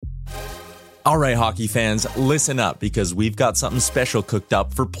All right, hockey fans, listen up because we've got something special cooked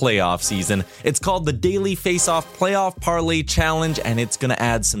up for playoff season. It's called the Daily Faceoff Playoff Parlay Challenge, and it's going to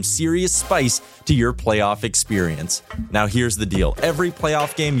add some serious spice to your playoff experience. Now, here's the deal. Every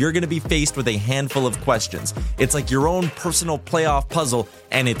playoff game, you're going to be faced with a handful of questions. It's like your own personal playoff puzzle,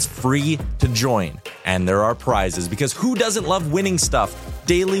 and it's free to join. And there are prizes, because who doesn't love winning stuff?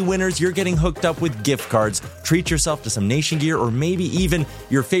 Daily winners, you're getting hooked up with gift cards. Treat yourself to some Nation gear or maybe even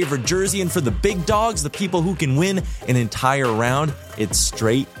your favorite jersey. And for the big dogs, the people who can win an entire round, it's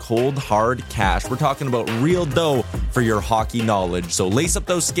straight, cold, hard cash. We're talking about real dough for your hockey knowledge. So lace up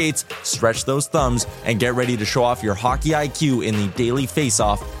those skates, stretch those thumbs, and get ready to show off your hockey IQ in the Daily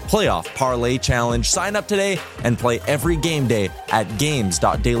Faceoff Playoff Parlay Challenge. Sign up today and play every game day at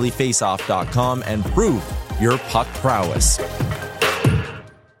games.dailyfaceoff.com and prove your puck prowess.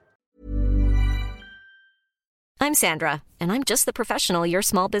 I'm Sandra, and I'm just the professional your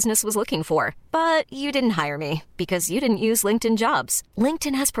small business was looking for. But you didn't hire me because you didn't use LinkedIn Jobs.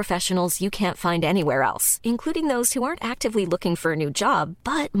 LinkedIn has professionals you can't find anywhere else, including those who aren't actively looking for a new job,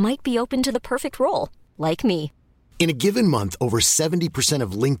 but might be open to the perfect role, like me. In a given month, over 70%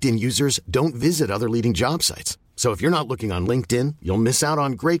 of LinkedIn users don't visit other leading job sites. So if you're not looking on LinkedIn, you'll miss out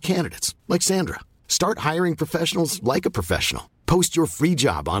on great candidates like Sandra. Start hiring professionals like a professional. Post your free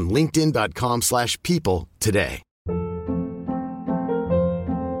job on linkedin.com/people today.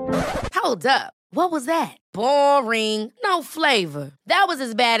 Hold up. What was that? Boring. No flavor. That was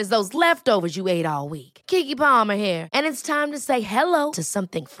as bad as those leftovers you ate all week. Keke Palmer here, and it's time to say hello to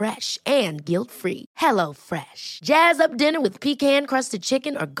something fresh and guilt-free. Hello Fresh. Jazz up dinner with pecan-crusted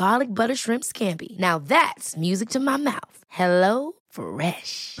chicken or garlic butter shrimp scampi. Now that's music to my mouth. Hello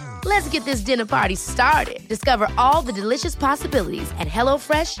Fresh. Let's get this dinner party started. Discover all the delicious possibilities at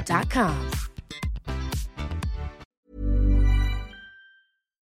hellofresh.com.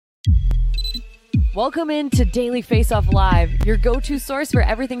 Welcome into Daily Faceoff Live, your go-to source for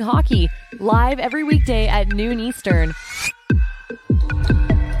everything hockey. Live every weekday at noon Eastern.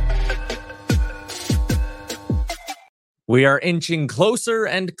 We are inching closer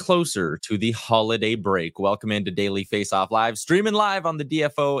and closer to the holiday break. Welcome into Daily Faceoff Live, streaming live on the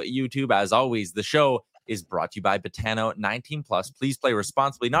DFO YouTube. As always, the show is brought to you by Betano 19+. Please play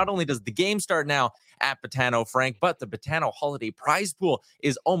responsibly. Not only does the game start now at Betano, Frank, but the Betano Holiday Prize Pool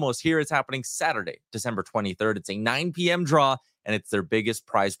is almost here. It's happening Saturday, December 23rd. It's a 9 p.m. draw, and it's their biggest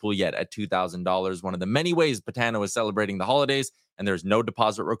prize pool yet at $2,000. One of the many ways Betano is celebrating the holidays, and there's no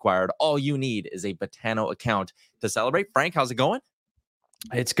deposit required. All you need is a Betano account to celebrate. Frank, how's it going?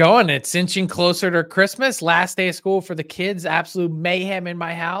 It's going. It's inching closer to Christmas. Last day of school for the kids. Absolute mayhem in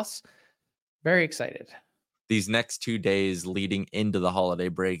my house. Very excited. These next 2 days leading into the holiday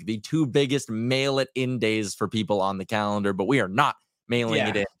break, the two biggest mail-it-in days for people on the calendar, but we are not mailing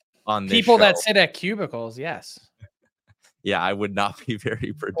it in on this people show. that sit at cubicles, yes. Yeah, I would not be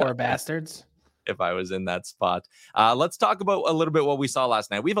very productive. Poor bastards. If I was in that spot. Let's talk about a little bit what we saw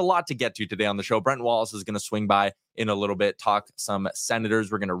last night. We have a lot to get to today on the show. Brent Wallace is going to swing by in a little bit, talk some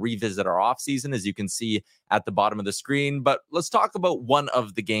Senators. We're going to revisit our offseason, as you can see at the bottom of the screen. But let's talk about one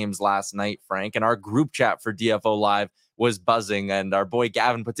of the games last night, Frank. And our group chat for DFO Live was buzzing. And our boy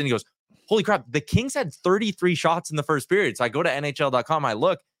Gavin puts in, he goes, holy crap, the Kings had 33 shots in the first period. So I go to NHL.com, I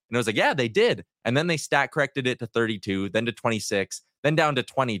look, and I was like, yeah, they did. And then they stat corrected it to 32, then to 26, then down to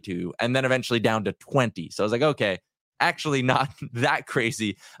 22, and then eventually down to 20. So I was like, okay, actually not that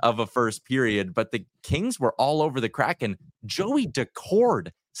crazy of a first period, but the Kings were all over the Kraken. Joey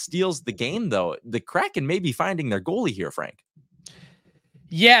Decord steals the game, though. The Kraken may be finding their goalie here, Frank.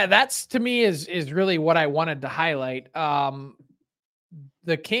 Yeah, that's to me is really what I wanted to highlight. The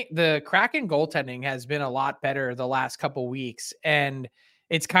Kraken goaltending has been a lot better the last couple weeks, and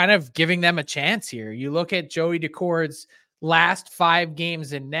it's kind of giving them a chance here. You look at Joey Decord's last 5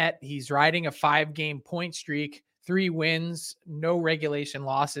 games in net. He's riding a 5-game point streak, 3 wins, no regulation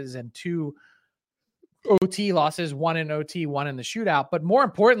losses, and 2 OT losses, 1 in OT, 1 in the shootout. But more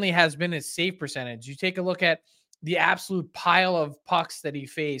importantly has been his save percentage. You take a look at the absolute pile of pucks that he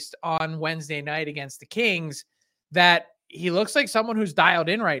faced on Wednesday night against the Kings, that he looks like someone who's dialed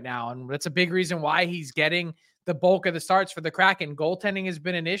in right now. And that's a big reason why he's getting the bulk of the starts for the Kraken. Goaltending has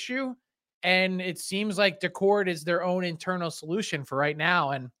been an issue, and it seems like Decord is their own internal solution for right now,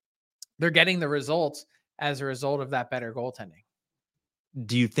 and they're getting the results as a result of that better goaltending.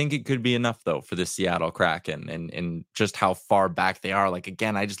 Do you think it could be enough, though, for the Seattle Kraken and just how far back they are? Like,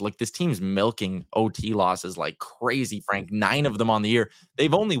 again, I just look, this team's milking OT losses like crazy, Frank. 9 of them on the year.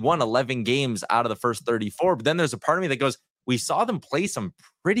 They've only won 11 games out of the first 34. But then there's a part of me that goes, we saw them play some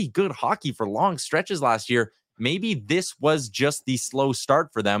pretty good hockey for long stretches last year. Maybe this was just the slow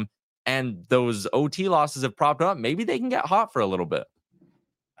start for them. and those OT losses have propped up. Maybe they can get hot for a little bit.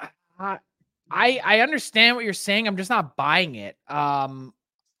 I understand what you're saying. I'm just not buying it.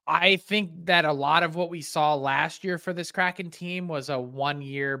 I think that a lot of what we saw last year for this Kraken team was a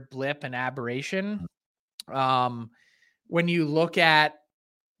 1-year blip and aberration. When you look at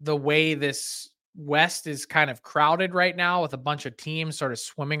the way this West is kind of crowded right now with a bunch of teams sort of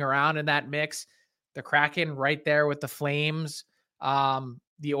swimming around in that mix, the Kraken right there with the Flames,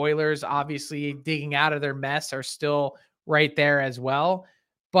 the Oilers obviously digging out of their mess are still right there as well.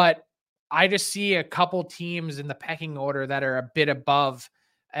 But I just see a couple teams in the pecking order that are a bit above,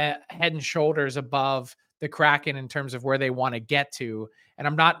 head and shoulders above the Kraken in terms of where they want to get to. And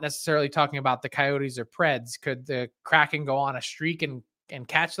I'm not necessarily talking about the Coyotes or Preds. Could the Kraken go on a streak and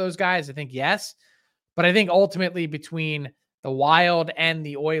catch those guys? I think yes. But I think ultimately between the Wild and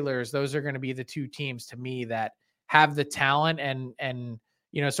the Oilers, those are going to be the two teams to me that have the talent and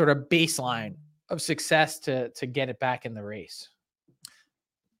sort of baseline of success to get it back in the race.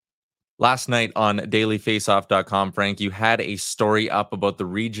 Last night on dailyfaceoff.com, Frank, you had a story up about the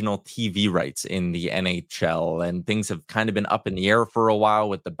regional TV rights in the NHL, and things have kind of been up in the air for a while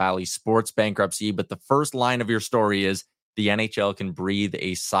with the Bally Sports bankruptcy. But the first line of your story is the NHL can breathe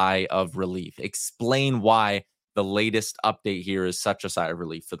a sigh of relief. Explain why the latest update here is such a sigh of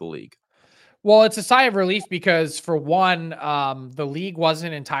relief for the league. Well, it's a sigh of relief because, for one, the league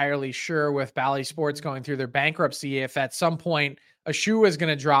wasn't entirely sure with Bally Sports going through their bankruptcy if at some point a shoe was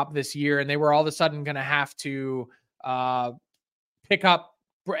going to drop this year and they were all of a sudden going to have to pick up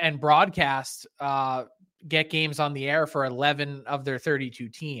and broadcast, get games on the air for 11 of their 32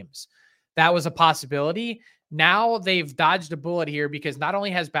 teams. That was a possibility. Now they've dodged a bullet here because not only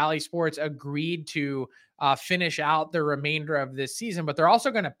has Bally Sports agreed to finish out the remainder of this season, but they're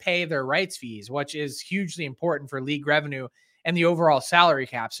also going to pay their rights fees, which is hugely important for league revenue and the overall salary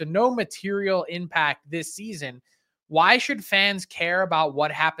cap. So no material impact this season. Why should fans care about what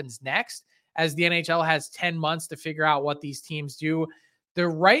happens next, as the NHL has 10 months to figure out what these teams do? The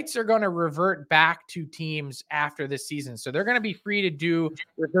rights are going to revert back to teams after this season. So they're going to be free to do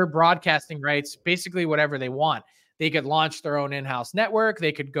with their broadcasting rights basically whatever they want. They could launch their own in-house network.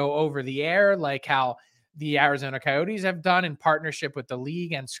 They could go over the air like how the Arizona Coyotes have done in partnership with the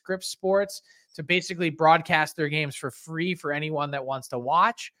league and Scripps Sports to basically broadcast their games for free for anyone that wants to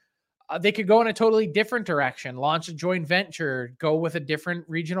watch. They could go in a totally different direction, launch a joint venture, go with a different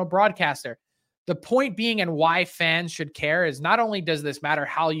regional broadcaster. The point being, and why fans should care, is not only does this matter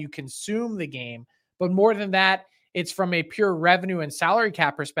how you consume the game, but more than that, it's from a pure revenue and salary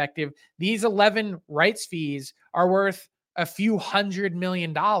cap perspective. These 11 rights fees are worth a few $100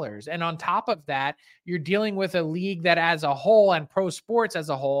 million. And on top of that, you're dealing with a league that as a whole, and pro sports as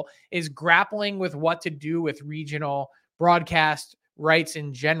a whole, is grappling with what to do with regional broadcast rights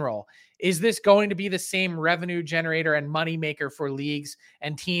in general. Is this going to be the same revenue generator and money maker for leagues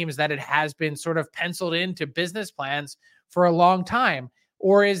and teams that it has been sort of penciled into business plans for a long time?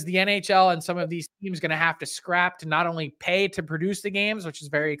 Or is the NHL and some of these teams going to have to scrap to not only pay to produce the games, which is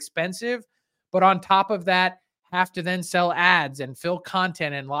very expensive, but on top of that, have to then sell ads and fill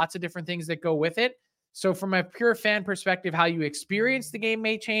content and lots of different things that go with it? So from a pure fan perspective, how you experience the game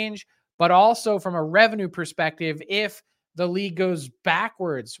may change, but also from a revenue perspective, if the league goes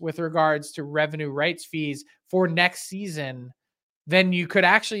backwards with regards to revenue rights fees for next season, then you could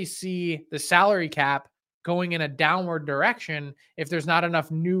actually see the salary cap going in a downward direction if there's not enough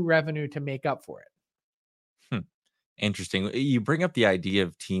new revenue to make up for it. Interesting. You bring up the idea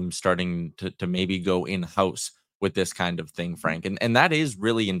of teams starting to maybe go in-house with this kind of thing, Frank. And that is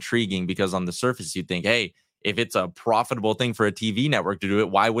really intriguing because on the surface, you think, hey, if it's a profitable thing for a TV network to do it,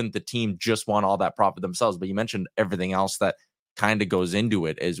 why wouldn't the team just want all that profit themselves? But you mentioned everything else that kind of goes into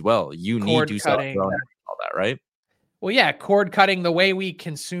it as well. You need to sell all that, right? Well, yeah, cord cutting, the way we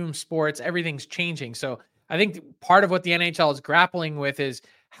consume sports, everything's changing. So I think part of what the NHL is grappling with is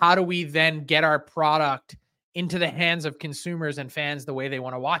how do we then get our product into the hands of consumers and fans the way they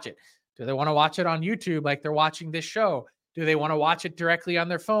want to watch it? Do they want to watch it on YouTube like they're watching this show? Do they want to watch it directly on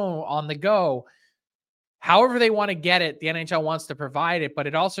their phone, on the go? However they want to get it, the NHL wants to provide it, but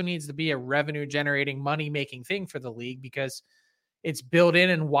it also needs to be a revenue-generating, money-making thing for the league because it's built in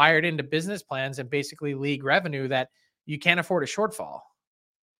and wired into business plans and basically league revenue that you can't afford a shortfall.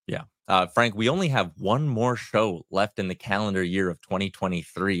 Yeah. Frank, we only have one more show left in the calendar year of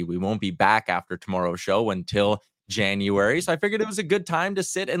 2023. We won't be back after tomorrow's show until January. So I figured it was a good time to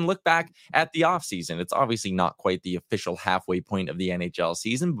sit and look back at the offseason. It's obviously not quite the official halfway point of the NHL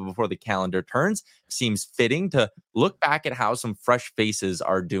season, but before the calendar turns, seems fitting to look back at how some fresh faces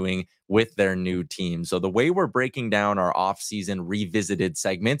are doing with their new team. So the way we're breaking down our offseason revisited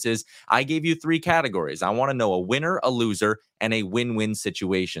segments is I gave you 3 categories. I want to know a winner, a loser, and a win-win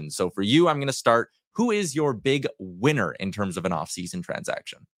situation. So for you, I'm going to start. Who is your big winner in terms of an offseason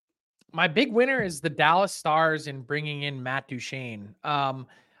transaction? My big winner is the Dallas Stars in bringing in Matt Duchene.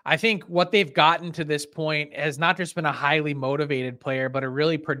 I think what they've gotten to this point has not just been a highly motivated player, but a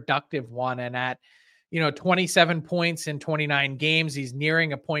really productive one. And at, 27 points in 29 games, he's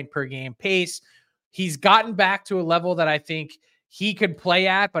nearing a point per game pace. He's gotten back to a level that I think he could play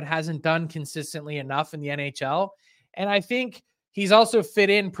at, but hasn't done consistently enough in the NHL. And I think he's also fit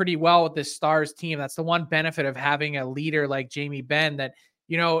in pretty well with this Stars team. That's the one benefit of having a leader like Jamie Benn that,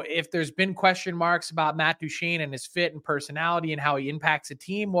 if there's been question marks about Matt Duchene and his fit and personality and how he impacts a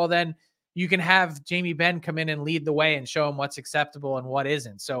team, well, then you can have Jamie Benn come in and lead the way and show him what's acceptable and what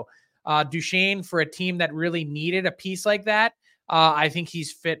isn't. So Duchene, for a team that really needed a piece like that, I think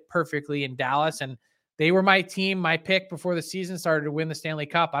he's fit perfectly in Dallas. And they were my team, my pick before the season started to win the Stanley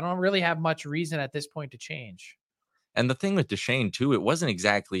Cup. I don't really have much reason at this point to change. And the thing with Duchene, too, it wasn't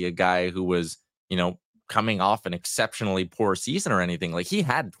exactly a guy who was, coming off an exceptionally poor season or anything. Like, he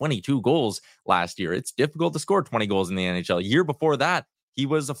had 22 goals last year. It's difficult to score 20 goals in the NHL. Year before that, he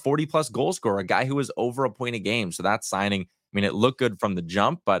was a 40-plus goal scorer, a guy who was over a point a game. So that signing, it looked good from the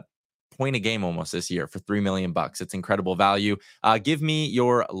jump, but point a game almost this year for $3 million. It's incredible value. Give me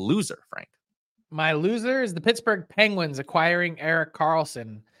your loser, Frank. My loser is the Pittsburgh Penguins acquiring Erik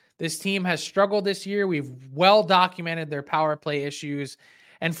Karlsson. This team has struggled this year. We've well documented their power play issues.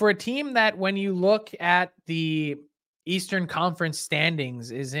 And for a team that, when you look at the Eastern Conference standings,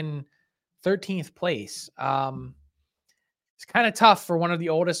 is in 13th place, it's kind of tough for one of the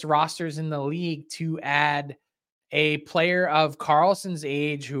oldest rosters in the league to add a player of Karlsson's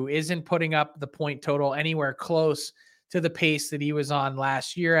age who isn't putting up the point total anywhere close to the pace that he was on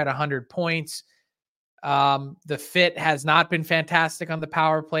last year at 100 points. The fit has not been fantastic on the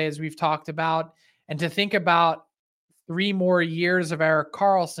power play, as we've talked about. And to think about 3 more years of Erik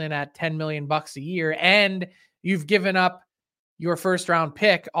Karlsson at $10 million a year, and you've given up your first round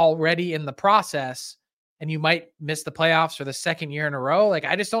pick already in the process, and you might miss the playoffs for the second year in a row. Like,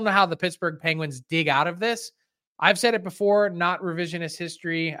 I just don't know how the Pittsburgh Penguins dig out of this. I've said it before, not revisionist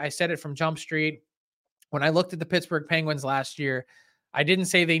history. I said it from Jump Street. When I looked at the Pittsburgh Penguins last year, I didn't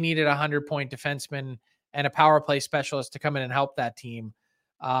say they needed a 100-point defenseman and a power play specialist to come in and help that team.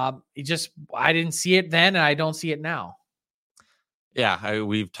 I didn't see it then, and I don't see it now. Yeah,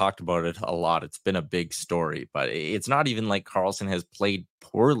 we've talked about it a lot. It's been a big story, but it's not even like Karlsson has played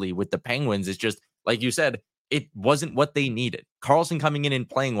poorly with the Penguins. It's just, like you said, it wasn't what they needed. Karlsson coming in and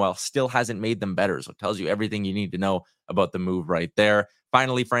playing well still hasn't made them better. So it tells you everything you need to know about the move right there.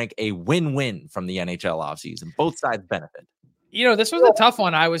 Finally, Frank, a win-win from the NHL offseason. Both sides benefit. This was a tough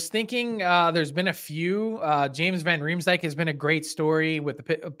one. I was thinking there's been a few. James Van Riemsdyk has been a great story with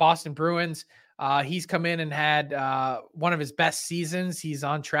the Boston Bruins. He's come in and had one of his best seasons. He's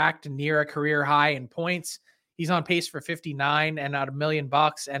on track to near a career high in points. He's on pace for 59 and at $1 million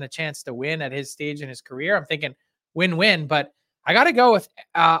and a chance to win at his stage in his career. I'm thinking win-win, but I got to go with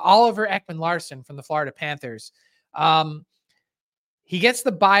Oliver Ekman-Larsson from the Florida Panthers. He gets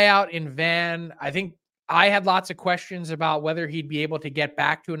the buyout in Van. I think I had lots of questions about whether he'd be able to get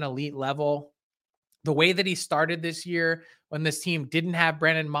back to an elite level. The way that he started this year, when this team didn't have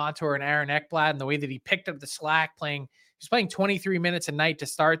Brandon Montour and Aaron Ekblad, and the way that he picked up the slack he's playing 23 minutes a night to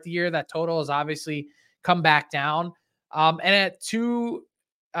start the year. That total has obviously come back down. And at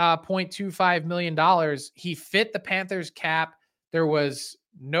 $2.25 million, he fit the Panthers cap. There was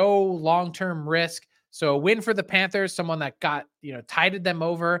no long-term risk. So a win for the Panthers, someone that got, tided them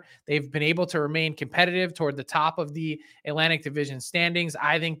over. They've been able to remain competitive toward the top of the Atlantic Division standings.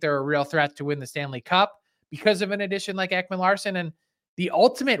 I think they're a real threat to win the Stanley Cup because of an addition like Ekman-Larsson. And the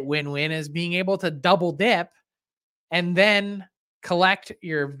ultimate win-win is being able to double dip and then collect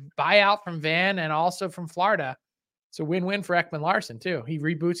your buyout from Van and also from Florida. It's a win-win for Ekman-Larsson too. He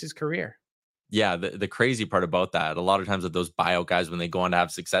reboots his career. Yeah, the crazy part about that, a lot of times with those buyout guys, when they go on to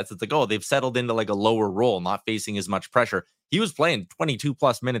have success, it's like, oh, they've settled into like a lower role, not facing as much pressure. He was playing 22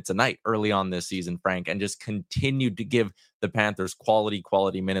 plus minutes a night early on this season, Frank, and just continued to give the Panthers quality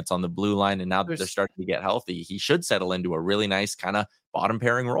minutes on the blue line. And now that they're starting to get healthy, he should settle into a really nice kind of bottom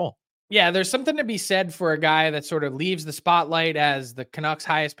pairing role. Yeah, there's something to be said for a guy that sort of leaves the spotlight as the Canucks'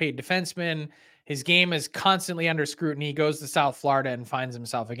 highest paid defenseman. His game is constantly under scrutiny. He goes to South Florida and finds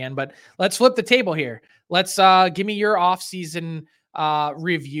himself again. But let's flip the table here. Let's give me your offseason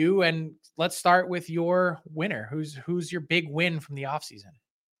review, and let's start with your winner. Who's your big win from the offseason?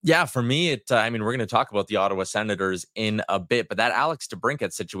 Yeah, for me, we're going to talk about the Ottawa Senators in a bit, but that Alex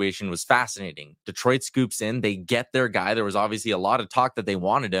DeBrincat situation was fascinating. Detroit scoops in, they get their guy. There was obviously a lot of talk that they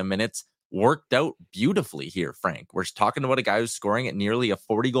wanted him, and it's worked out beautifully here, Frank. We're talking about a guy who's scoring at nearly a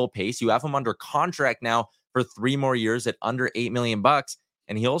 40-goal pace. You have him under contract now for 3 more years at under $8 million.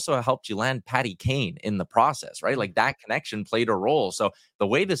 And he also helped you land Patty Kane in the process, right? Like that connection played a role. So the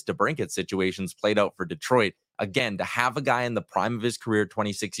way this DeBrincat situation's played out for Detroit, again, to have a guy in the prime of his career,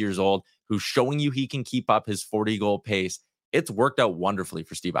 26 years old, who's showing you he can keep up his 40-goal pace, it's worked out wonderfully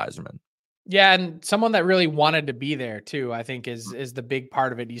for Steve Yzerman. Yeah, and someone that really wanted to be there too, I think is the big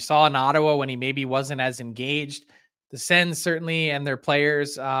part of it. You saw in Ottawa when he maybe wasn't as engaged. The Sens certainly and their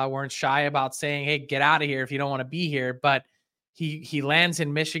players weren't shy about saying, hey, get out of here if you don't want to be here. But he lands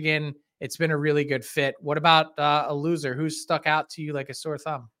in Michigan. It's been a really good fit. What about a loser? Who's stuck out to you like a sore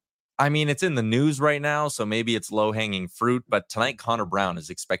thumb? I mean, it's in the news right now, so maybe it's low-hanging fruit, but tonight Connor Brown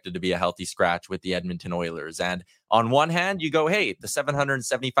is expected to be a healthy scratch with the Edmonton Oilers. And on one hand, you go, hey, the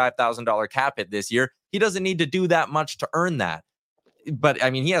 $775,000 cap hit this year, he doesn't need to do that much to earn that. But,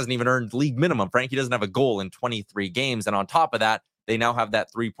 I mean, he hasn't even earned league minimum, Frank. He doesn't have a goal in 23 games. And on top of that, they now have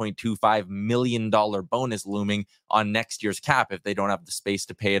that $3.25 million bonus looming on next year's cap if they don't have the space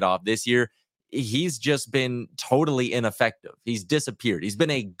to pay it off this year. He's just been totally ineffective. He's disappeared. He's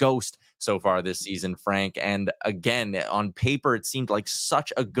been a ghost so far this season, Frank. And again, on paper, it seemed like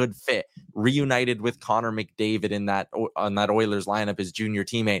such a good fit. Reunited with Connor McDavid on that Oilers lineup, his junior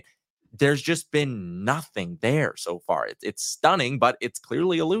teammate. There's just been nothing there so far. It's stunning, but it's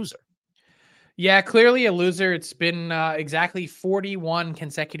clearly a loser. Yeah, clearly a loser. It's been exactly 41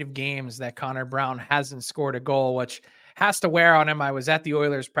 consecutive games that Connor Brown hasn't scored a goal, which has to wear on him. I was at the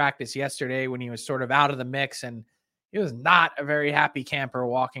Oilers practice yesterday when he was sort of out of the mix, and he was not a very happy camper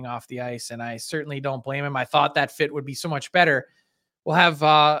walking off the ice, and I certainly don't blame him. I thought that fit would be so much better. We'll have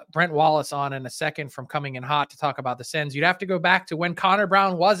Brent Wallace on in a second from Coming in Hot to talk about the Sens. You'd have to go back to when Connor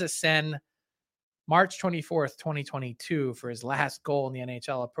Brown was a Sen, March 24th, 2022, for his last goal in the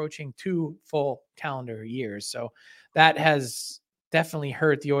NHL, approaching 2 full calendar years. So that has definitely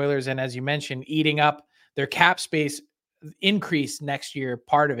hurt the Oilers, and as you mentioned, eating up their cap space increase next year,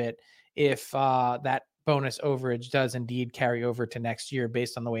 part of it, if that bonus overage does indeed carry over to next year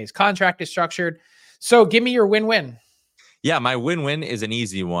based on the way his contract is structured. So give me your win-win. Yeah, my win-win is an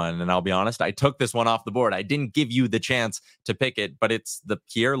easy one. And I'll be honest, I took this one off the board. I didn't give you the chance to pick it, but it's the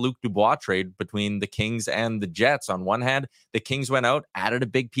Pierre-Luc Dubois trade between the Kings and the Jets. On one hand, the Kings went out, added a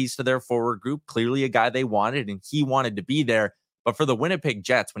big piece to their forward group, clearly a guy they wanted, and he wanted to be there. But for the Winnipeg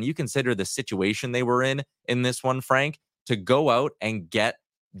Jets, when you consider the situation they were in this one, Frank, to go out and get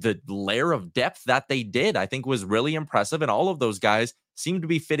the layer of depth that they did, I think was really impressive. And all of those guys seem to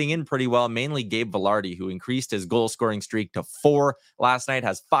be fitting in pretty well, mainly Gabe Vilardi, who increased his goal scoring streak to 4 last night,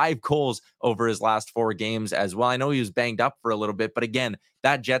 has 5 goals over his last 4 games as well. I know he was banged up for a little bit, but again,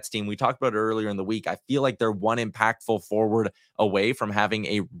 that Jets team, we talked about it earlier in the week. I feel like they're one impactful forward away from having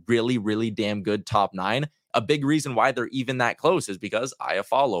a really, really damn good top 9. A big reason why they're even that close is because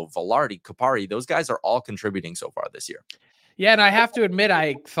Iafallo, Vilardi, Kupari, those guys are all contributing so far this year. Yeah, and I have to admit,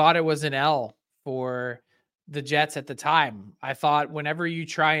 I thought it was an L for the Jets at the time. I thought whenever you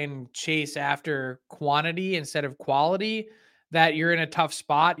try and chase after quantity instead of quality, that you're in a tough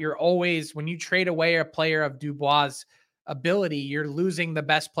spot. You're always, when you trade away a player of Dubois' ability, you're losing the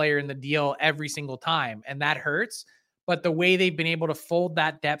best player in the deal every single time, and that hurts. But the way they've been able to fold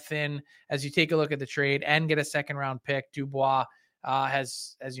that depth in, as you take a look at the trade and get a second-round pick, Dubois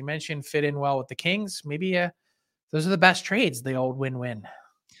has, as you mentioned, fit in well with the Kings. Maybe those are the best trades, the old win-win.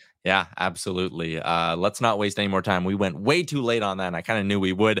 Yeah, absolutely. Let's not waste any more time. We went way too late on that, and I kind of knew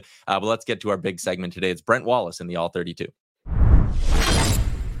we would. But let's get to our big segment today. It's Brent Wallace in the All 32.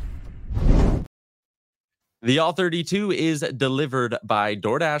 The All 32 is delivered by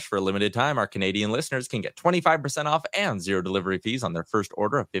DoorDash for a limited time. Our Canadian listeners can get 25% off and 0 delivery fees on their first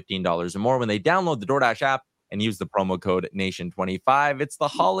order of $15 or more when they download the DoorDash app and use the promo code NATION25. It's the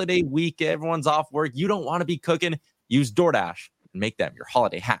holiday week. Everyone's off work. You don't want to be cooking. Use DoorDash and make them your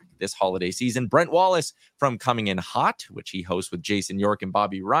holiday hack this holiday season. Brent Wallace from Coming in Hot, which he hosts with Jason York and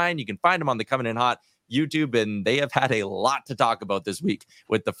Bobby Ryan. You can find him on the Coming in Hot YouTube, and they have had a lot to talk about this week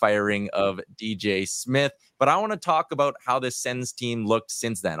with the firing of DJ Smith. But I want to talk about how this Sens team looked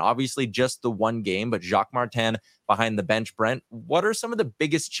since then. Obviously, just the one game, but Jacques Martin behind the bench. Brent, what are some of the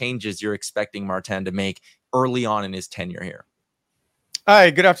biggest changes you're expecting Martin to make early on in his tenure here?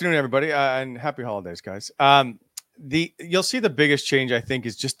 Hi, good afternoon, everybody, and happy holidays, guys. You'll see the biggest change, I think,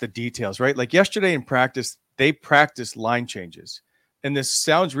 is just the details, right? Like yesterday in practice, they practiced line changes. And this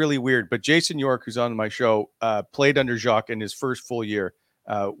sounds really weird, but Jason York, who's on my show, played under Jacques in his first full year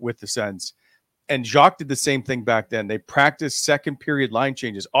with the Sens. And Jacques did the same thing back then. They practiced second period line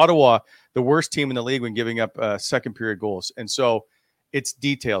changes. Ottawa, the worst team in the league when giving up second period goals. And so it's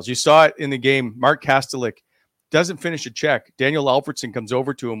details. You saw it in the game. Mark Kastelik doesn't finish a check. Daniel Alfredson comes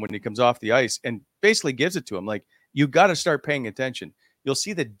over to him when he comes off the ice and basically gives it to him. Like, you got to start paying attention. You'll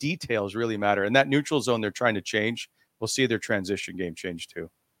see the details really matter. And that neutral zone they're trying to change, we'll see their transition game change too.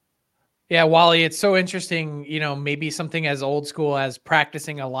 Yeah, Wally, it's so interesting, maybe something as old school as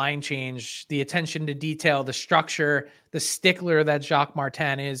practicing a line change, the attention to detail, the structure, the stickler that Jacques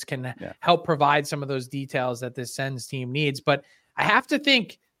Martin is can help provide some of those details that this Sens team needs. But I have to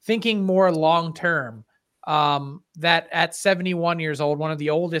thinking more long-term, that at 71 years old, one of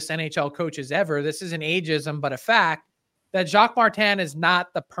the oldest NHL coaches ever, this is an ageism, but a fact that Jacques Martin is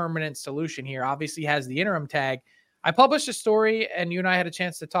not the permanent solution here. Obviously has the interim tag. I published a story, and you and I had a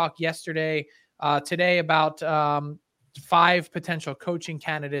chance to talk today about 5 potential coaching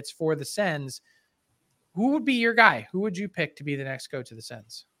candidates for the Sens. Who would be your guy? Who would you pick to be the next coach of the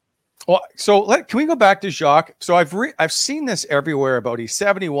Sens? Well, can we go back to Jacques? So I've seen this everywhere about he's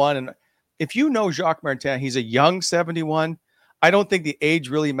 71, and if you know Jacques Martin, he's a young 71. I don't think the age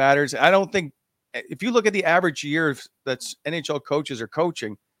really matters. I don't think if you look at the average years that NHL coaches are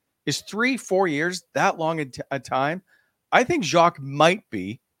coaching, is 3-4 years that long a time? I think Jacques might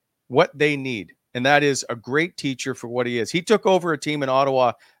be what they need, and that is a great teacher for what he is. He took over a team in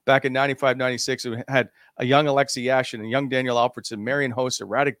Ottawa back in 95-96 who had a young Alexei Yashin and young Daniel Alfredson, Marian Hossa,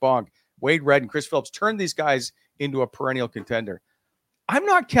 Radek Bonk, Wade Red, and Chris Phillips, turned these guys into a perennial contender. I'm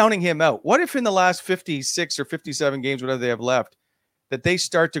not counting him out. What if in the last 56 or 57 games, whatever they have left, that they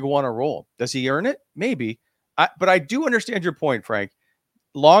start to go on a roll? Does he earn it? Maybe. But I do understand your point, Frank.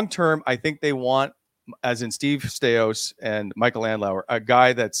 Long-term, I think they want, as in Steve Stais and Michael Andlauer, a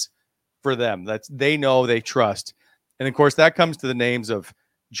guy that's for them, that's they know, they trust. And, of course, that comes to the names of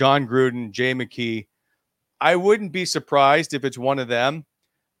John Gruden, Jay McKee. I wouldn't be surprised if it's one of them.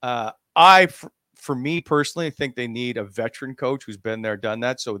 For me personally, I think they need a veteran coach who's been there, done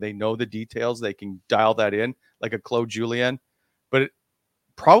that, so they know the details. They can dial that in, like a Claude Julien. But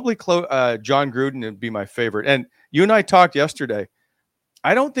probably John Gruden would be my favorite. And you and I talked yesterday.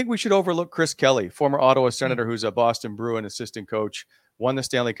 I don't think we should overlook Chris Kelly, former Ottawa Senator, who's a Boston Bruin assistant coach, won the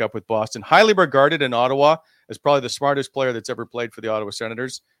Stanley Cup with Boston, highly regarded in Ottawa as probably the smartest player that's ever played for the Ottawa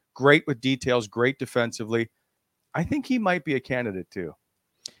Senators. Great with details, great defensively. I think he might be a candidate too.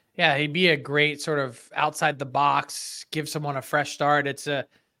 Yeah, he'd be a great sort of outside the box, give someone a fresh start. It's a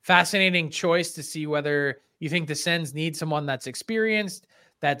fascinating choice to see whether you think the Sens need someone that's experienced,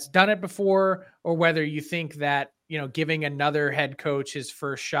 that's done it before, or whether you think that, giving another head coach his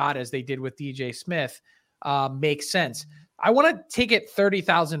first shot, as they did with DJ Smith, makes sense. I want to take it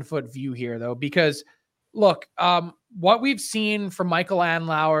 30,000 foot view here, though, because look, what we've seen from Michael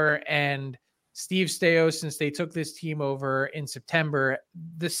Andlauer and Steve Stais since they took this team over in September,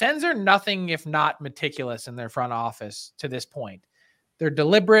 the Sens are nothing if not meticulous in their front office to this point. They're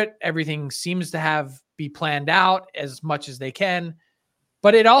deliberate. Everything seems to be planned out as much as they can.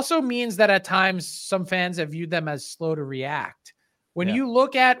 But it also means that at times some fans have viewed them as slow to react. When you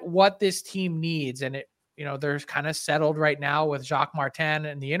look at what this team needs, and they're kind of settled right now with Jacques Martin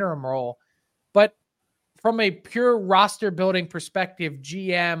in the interim role, but from a pure roster building perspective,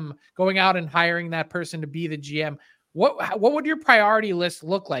 GM going out and hiring that person to be the GM, what would your priority list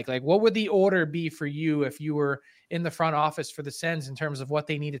look like? Like, what would the order be for you if you were in the front office for the Sens in terms of what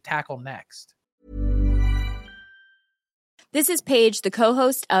they need to tackle next? This is Paige, the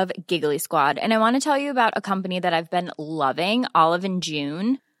co-host of Giggly Squad, and I want to tell you about a company that I've been loving, Olive &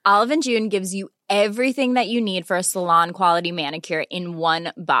 June. Olive & June gives you everything that you need for a salon-quality manicure in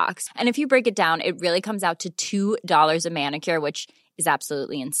one box. And if you break it down, it really comes out to $2 a manicure, which is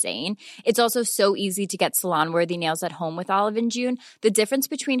absolutely insane. It's also so easy to get salon-worthy nails at home with Olive & June. The difference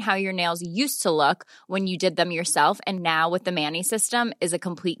between how your nails used to look when you did them yourself and now with the Mani system is a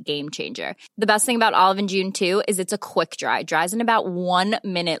complete game changer. The best thing about Olive & June, too, is it's a quick dry. Dries in about 1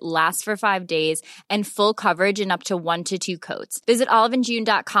 minute, lasts for 5 days, and full coverage in up to 1 to 2 coats. Visit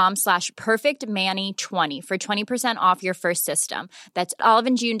oliveandjune.com/perfectmani20 for 20% off your first system. That's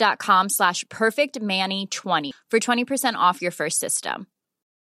oliveandjune.com/perfectmani20 for 20% off your first system.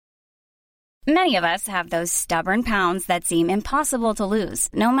 Many of us have those stubborn pounds that seem impossible to lose,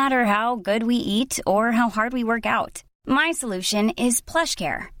 no matter how good we eat or how hard we work out. My solution is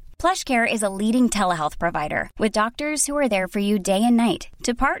PlushCare. PlushCare is a leading telehealth provider with doctors who are there for you day and night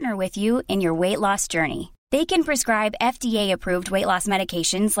to partner with you in your weight loss journey. They can prescribe FDA-approved weight loss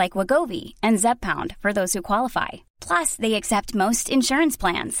medications like Wegovy and Zepbound for those who qualify. Plus, they accept most insurance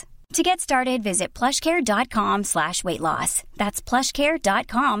plans. To get started, visit plushcare.com/weightloss. That's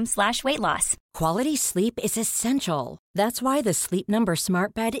plushcare.com/weightloss. Quality sleep is essential. That's why the Sleep Number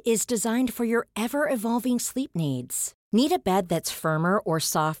Smart Bed is designed for your ever-evolving sleep needs. Need a bed that's firmer or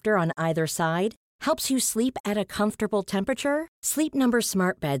softer on either side? Helps you sleep at a comfortable temperature? Sleep Number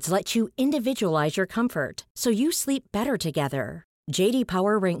Smart Beds let you individualize your comfort, so you sleep better together. J.D.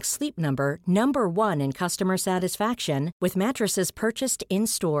 Power ranks Sleep Number #1 in customer satisfaction with mattresses purchased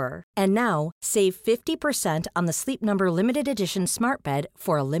in-store. And now, save 50% on the Sleep Number Limited Edition Smart Bed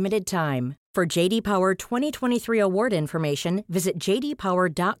for a limited time. For J.D. Power 2023 award information, visit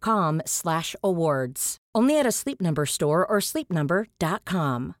jdpower.com/awards. Only at a Sleep Number store or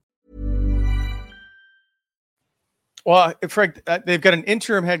sleepnumber.com. Well, Frank, they've got an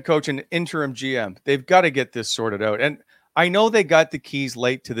interim head coach and an interim GM. They've got to get this sorted out. And I know they got the keys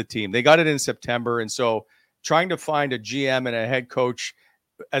late to the team. They got it in September. And so trying to find a GM and a head coach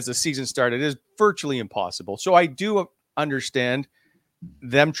as the season started is virtually impossible. So I do understand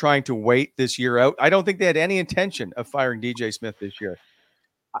them trying to wait this year out. I don't think they had any intention of firing DJ Smith this year.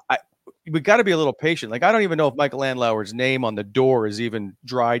 We got to be a little patient. Like, I don't even know if Michael Andlauer's name on the door is even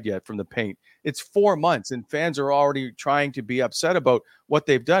dried yet from the paint. It's 4 months and fans are already trying to be upset about what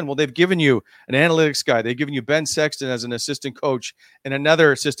they've done. Well, they've given you an analytics guy. They've given you Ben Sexton as an assistant coach and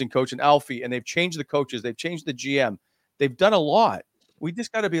another assistant coach in Alfie, and they've changed the coaches. They've changed the GM. They've done a lot. We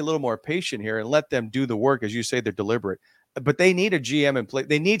just got to be a little more patient here and let them do the work. As you say, they're deliberate, but they need a GM in place.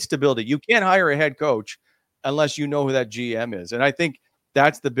 They need stability. You can't hire a head coach unless you know who that GM is. And I think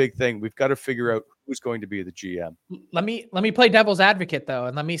that's the big thing. We've got to figure out who's going to be the GM. Let me play devil's advocate though.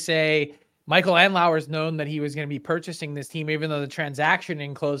 And let me say Michael Andlauer's known that he was going to be purchasing this team, even though the transaction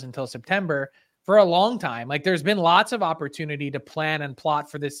didn't close until September, for a long time. Like, there's been lots of opportunity to plan and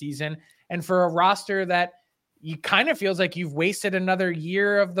plot for this season. And for a roster that you kind of feels like you've wasted another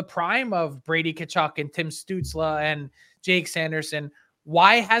year of the prime of Brady Tkachuk and Tim Stützle and Jake Sanderson.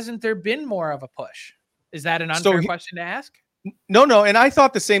 Why hasn't there been more of a push? Is that an unfair question to ask? No. And I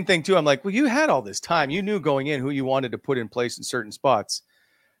thought the same thing too. I'm like, well, you had all this time. You knew going in who you wanted to put in place in certain spots.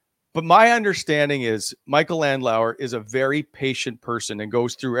 But my understanding is Michael Andlauer is a very patient person and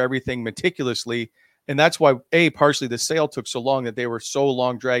goes through everything meticulously. And that's why, partially the sale took so long, that they were so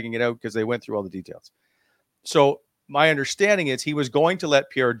long dragging it out, because they went through all the details. So my understanding is he was going to let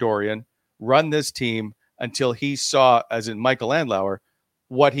Pierre Dorion run this team until he saw, as in Michael Andlauer,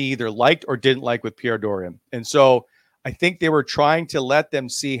 what he either liked or didn't like with Pierre Dorion. And so I think they were trying to let them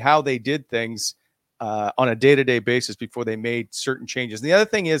see how they did things on a day-to-day basis before they made certain changes. And the other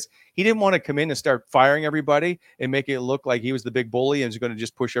thing is, he didn't want to come in and start firing everybody and make it look like he was the big bully and was going to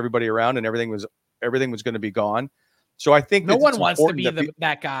just push everybody around and everything was going to be gone. So I think no one wants to be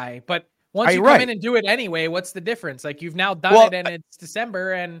that guy, but once you come in and do it anyway, what's the difference? Like, you've now done it and it's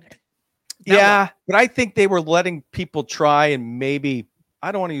December and but I think they were letting people try and maybe,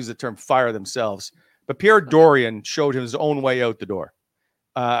 I don't want to use the term fire themselves, but Pierre Dorion showed his own way out the door.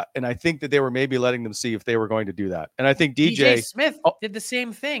 And I think that they were maybe letting them see if they were going to do that. And I think DJ Smith did the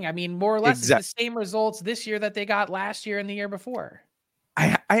same thing. I mean, more or less it's the same results this year that they got last year and the year before.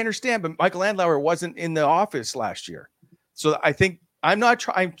 I understand, but Michael Andlauer wasn't in the office last year. So I think I'm not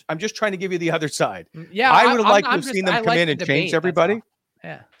trying. I'm just trying to give you the other side. Yeah. I would have liked to have seen them come in and change everybody.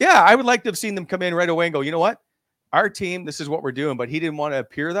 Yeah. I would like to have seen them come in right away and go, you know what? Our team, this is what we're doing. But he didn't want to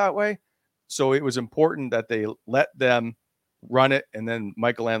appear that way. So it was important that they let them run it. And then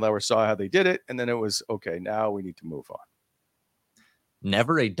Michael Andlauer saw how they did it. And then it was, okay, now we need to move on.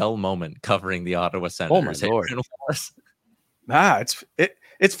 Never a dull moment covering the Ottawa Senators. Oh, my Lord.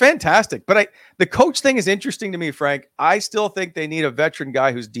 It's fantastic. But the coach thing is interesting to me, Frank. I still think they need a veteran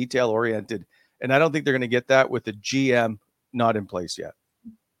guy who's detail-oriented. And I don't think they're going to get that with the GM not in place yet.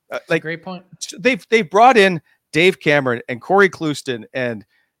 Great point. They've brought in Dave Cameron and Corey Clouston, and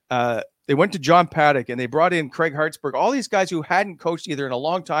they went to John Paddock, and they brought in Craig Hartsburg, all these guys who hadn't coached either in a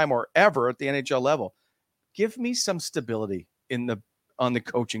long time or ever at the NHL level. Give me some stability on the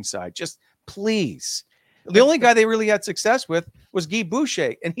coaching side. Just please. The only guy they really had success with was Guy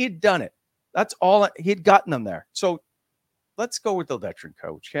Boucher, and he had done it. That's all. He had gotten them there. So let's go with the veteran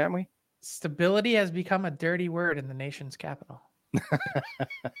coach, can't we? Stability has become a dirty word in the nation's capital.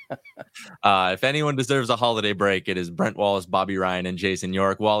 If anyone deserves a holiday break, it is Brent Wallace, Bobby Ryan, and Jason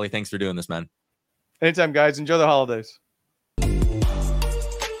York. Wally, thanks for doing this, man. Anytime, guys. Enjoy the holidays.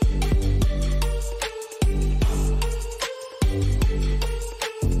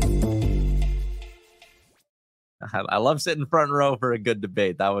 I love sitting front row for a good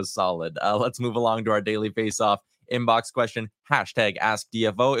debate. That was solid. Let's move along to our daily face-off inbox question. Hashtag Ask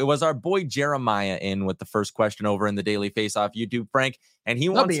DFO. It was our boy Jeremiah in with the first question over in the daily face-off YouTube, Frank. And he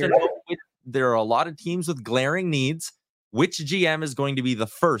wants to know, there are a lot of teams with glaring needs. Which GM is going to be the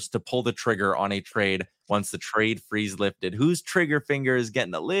first to pull the trigger on a trade once the trade freeze lifted? Whose trigger finger is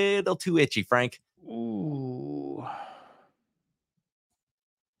getting a little too itchy, Frank? Ooh.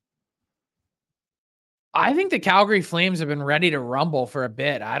 I think the Calgary Flames have been ready to rumble for a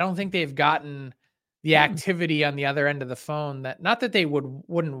bit. I don't think they've gotten the activity on the other end of the phone that, not that they wouldn't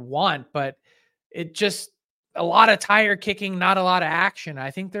want, but it just a lot of tire kicking, not a lot of action.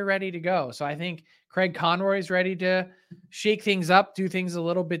 I think they're ready to go. So I think Craig Conroy's ready to shake things up, do things a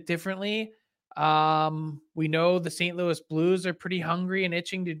little bit differently. We know the St. Louis Blues are pretty hungry and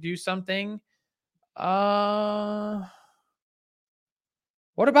itching to do something. What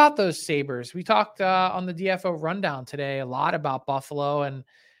about those Sabres? We talked on the DFO rundown today a lot about Buffalo and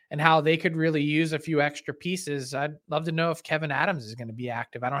how they could really use a few extra pieces. I'd love to know if Kevin Adams is going to be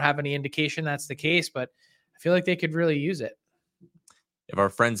active. I don't have any indication that's the case, but I feel like they could really use it. If our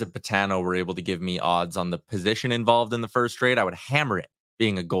friends at Patano were able to give me odds on the position involved in the first trade, I would hammer it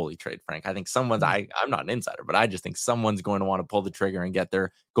being a goalie trade, Frank. I think I'm not an insider, but I just think someone's going to want to pull the trigger and get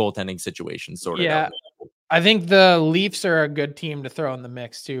their goaltending situation sorted out. I think the Leafs are a good team to throw in the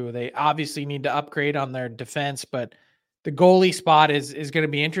mix too. They obviously need to upgrade on their defense, but the goalie spot is going to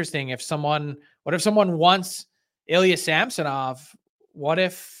be interesting. What if someone wants Ilya Samsonov? What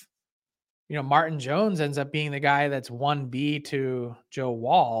if, Martin Jones ends up being the guy that's 1B to Joe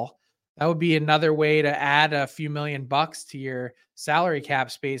Wall? That would be another way to add a few $1,000,000 to your salary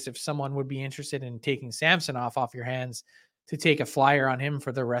cap space if someone would be interested in taking Samsonov off your hands to take a flyer on him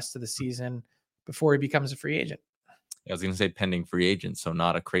for the rest of the season before he becomes a free agent. I was going to say pending free agent, so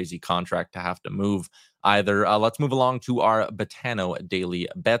not a crazy contract to have to move either. Let's move along to our Betano daily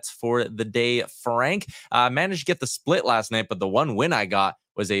bets for the day. Frank managed to get the split last night, but the one win I got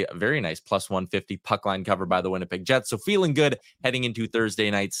was a very nice plus 150 puck line cover by the Winnipeg Jets. So feeling good heading into Thursday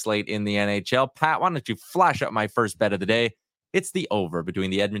night slate in the NHL. Pat, why don't you flash up my first bet of the day? It's the over between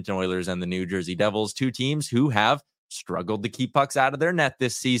the Edmonton Oilers and the New Jersey Devils, two teams who have struggled to keep pucks out of their net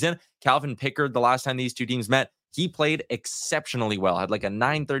this season. Calvin Pickard, the last time these two teams met, he played exceptionally well, had like a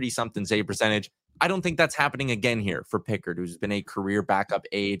 930-something save percentage. I don't think that's happening again here for Pickard, who's been a career backup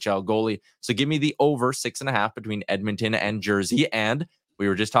AHL goalie. So give me the over 6.5 between Edmonton and Jersey. And we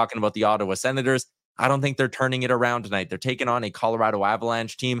were just talking about the Ottawa Senators. I don't think they're turning it around tonight. They're taking on a Colorado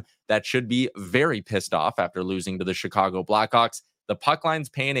Avalanche team that should be very pissed off after losing to the Chicago Blackhawks. The puck line's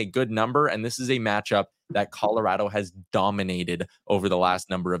paying a good number, and this is a matchup that Colorado has dominated over the last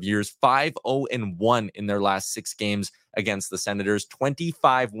number of years. 5-0-1 in their last 6 games against the Senators.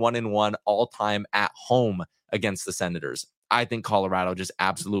 25-1-1 all-time at home against the Senators. I think Colorado just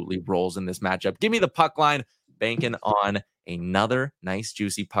absolutely rolls in this matchup. Give me the puck line, banking on another nice,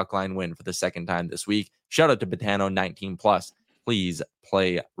 juicy puck line win for the second time this week. Shout out to Betano 19+. Please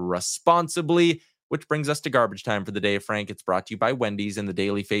play responsibly. Which brings us to garbage time for the day, Frank. It's brought to you by Wendy's in the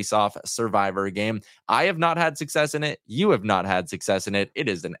Daily Faceoff Survivor game. I have not had success in it. You have not had success in it. It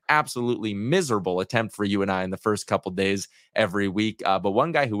is an absolutely miserable attempt for you and I in the first couple days every week. But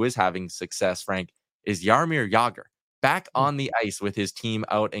one guy who is having success, Frank, is Jaromir Jagr. Back on the ice with his team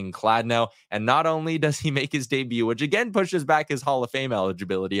out in Kladno. And not only does he make his debut, which again pushes back his Hall of Fame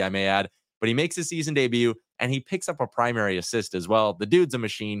eligibility, I may add, but he makes his season debut and he picks up a primary assist as well. The dude's a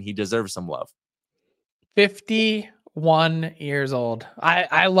machine. He deserves some love. 51 years old.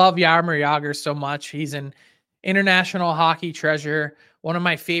 I love Jaromir Jagr so much. He's an international hockey treasure, one of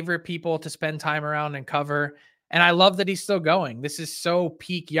my favorite people to spend time around and cover. And I love that he's still going. This is so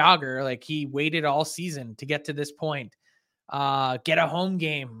peak Jagr. Like, he waited all season to get to this point. Get a home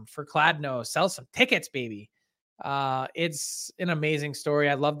game for Kladno. Sell some tickets, baby. It's an amazing story.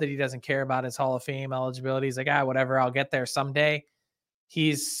 I love that he doesn't care about his Hall of Fame eligibility. He's like, whatever, I'll get there someday.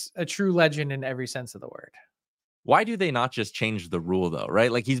 He's a true legend in every sense of the word. Why do they not just change the rule, though,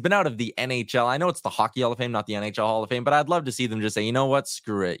 right? Like, he's been out of the NHL. I know it's the Hockey Hall of Fame, not the NHL Hall of Fame, but I'd love to see them just say, you know what?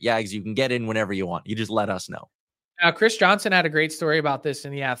 Screw it. Yags, you can get in whenever you want. You just let us know. Chris Johnson had a great story about this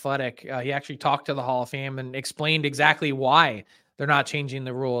in The Athletic. He actually talked to the Hall of Fame and explained exactly why they're not changing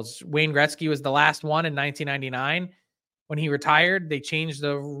the rules. Wayne Gretzky was the last one in 1999. When he retired, they changed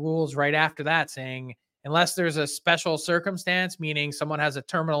the rules right after that, saying, unless there's a special circumstance, meaning someone has a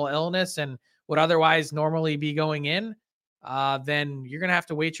terminal illness and would otherwise normally be going in, then you're going to have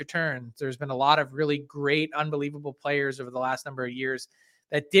to wait your turn. There's been a lot of really great, unbelievable players over the last number of years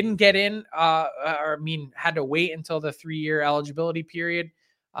that didn't get in, had to wait until the 3-year eligibility period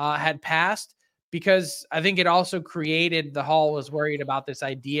had passed. because I think it also created, the Hall was worried about this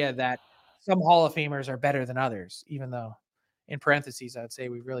idea that some Hall of Famers are better than others, even though in parentheses, I would say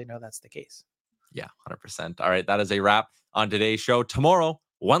we really know that's the case. Yeah, 100%. All right, that is a wrap on today's show. Tomorrow,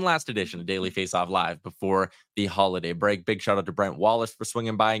 one last edition of Daily Faceoff Live before the holiday break. Big shout out to Brent Wallace for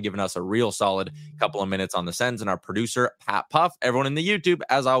swinging by and giving us a real solid couple of minutes on the Sens, and our producer, Pat Puff. Everyone in the YouTube,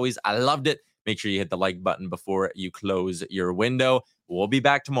 as always, I loved it. Make sure you hit the like button before you close your window. We'll be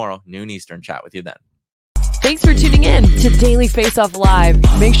back tomorrow, noon Eastern. Chat with you then. Thanks for tuning in to Daily Faceoff Live.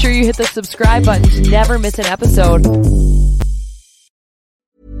 Make sure you hit the subscribe button to never miss an episode.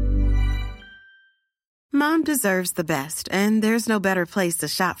 Mom deserves the best, and there's no better place to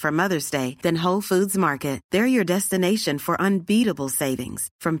shop for Mother's Day than Whole Foods Market. They're your destination for unbeatable savings,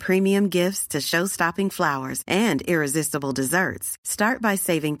 from premium gifts to show-stopping flowers and irresistible desserts. Start by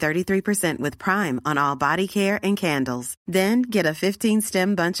saving 33% with Prime on all body care and candles. Then get a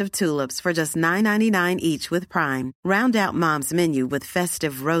 15-stem bunch of tulips for just $9.99 each with Prime. Round out Mom's menu with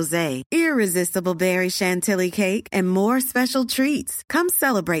festive rosé, irresistible berry chantilly cake, and more special treats. Come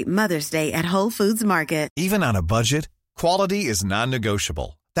celebrate Mother's Day at Whole Foods Market. Even on a budget, quality is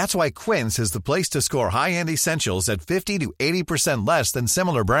non-negotiable. That's why Quince is the place to score high-end essentials at 50 to 80% less than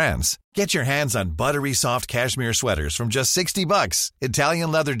similar brands. Get your hands on buttery soft cashmere sweaters from just $60,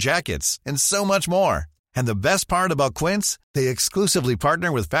 Italian leather jackets, and so much more. And the best part about Quince, they exclusively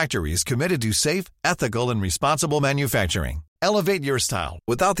partner with factories committed to safe, ethical, and responsible manufacturing. Elevate your style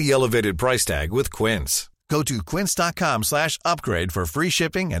without the elevated price tag with Quince. Go to quince.com/upgrade for free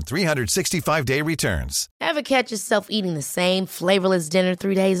shipping and 365-day returns. Ever catch yourself eating the same flavorless dinner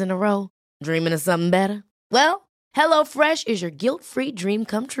 3 days in a row? Dreaming of something better? Well, HelloFresh is your guilt-free dream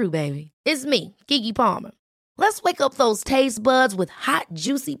come true, baby. It's me, Keke Palmer. Let's wake up those taste buds with hot,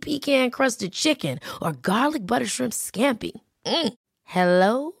 juicy pecan-crusted chicken or garlic butter shrimp scampi.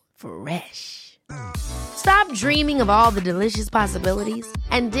 HelloFresh. Stop dreaming of all the delicious possibilities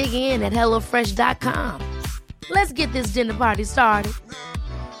and dig in at HelloFresh.com. Let's get this dinner party started.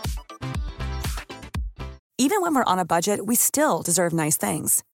 Even when we're on a budget, we still deserve nice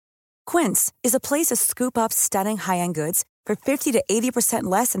things. Quince is a place to scoop up stunning high-end goods for 50 to 80%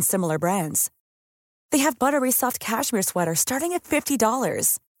 less than similar brands. They have buttery soft cashmere sweaters starting at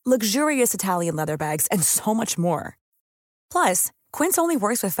 $50, luxurious Italian leather bags, and so much more. Plus, Quince only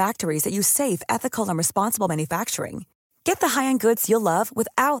works with factories that use safe, ethical, and responsible manufacturing. Get the high-end goods you'll love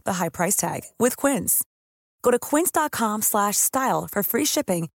without the high price tag with Quince. Go to quince.com/style for free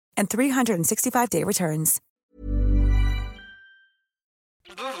shipping and 365-day returns.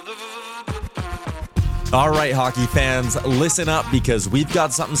 All right, hockey fans, listen up because we've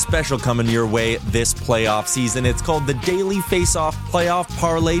got something special coming your way this playoff season. It's called the Daily Faceoff Playoff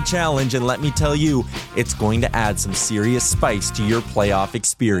Parlay Challenge, and let me tell you, it's going to add some serious spice to your playoff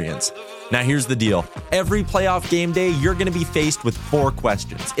experience. Now, here's the deal. Every playoff game day, you're going to be faced with 4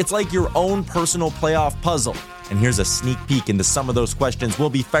 questions. It's like your own personal playoff puzzle. And here's a sneak peek into some of those questions we'll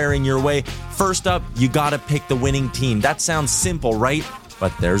be firing your way. First up, you got to pick the winning team. That sounds simple, right?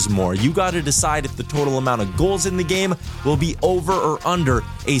 But there's more. You got to decide if the total amount of goals in the game will be over or under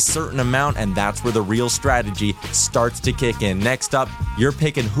a certain amount, and that's where the real strategy starts to kick in. Next up, you're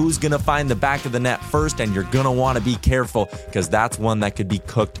picking who's going to find the back of the net first, and you're going to want to be careful because that's one that could be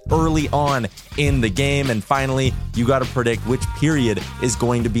cooked early on in the game. And finally, you got to predict which period is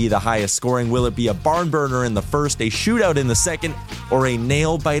going to be the highest scoring. Will it be a barn burner in the first, a shootout in the second, or a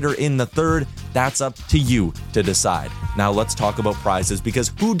nail biter in the third? That's up to you to decide. Now let's talk about prizes,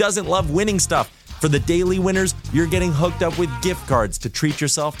 because who doesn't love winning stuff? For the daily winners, you're getting hooked up with gift cards to treat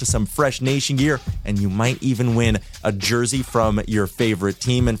yourself to some fresh Nation gear, and you might even win a jersey from your favorite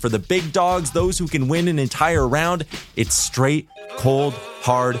team. And for the big dogs, those who can win an entire round, it's straight, cold,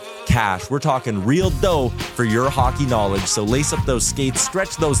 hard cash. We're talking real dough for your hockey knowledge. So lace up those skates,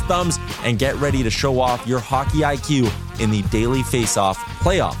 stretch those thumbs, and get ready to show off your hockey IQ in the Daily Faceoff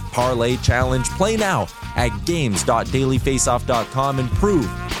Playoff Parlay Challenge. Play now at games.dailyfaceoff.com and prove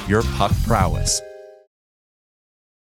your puck prowess.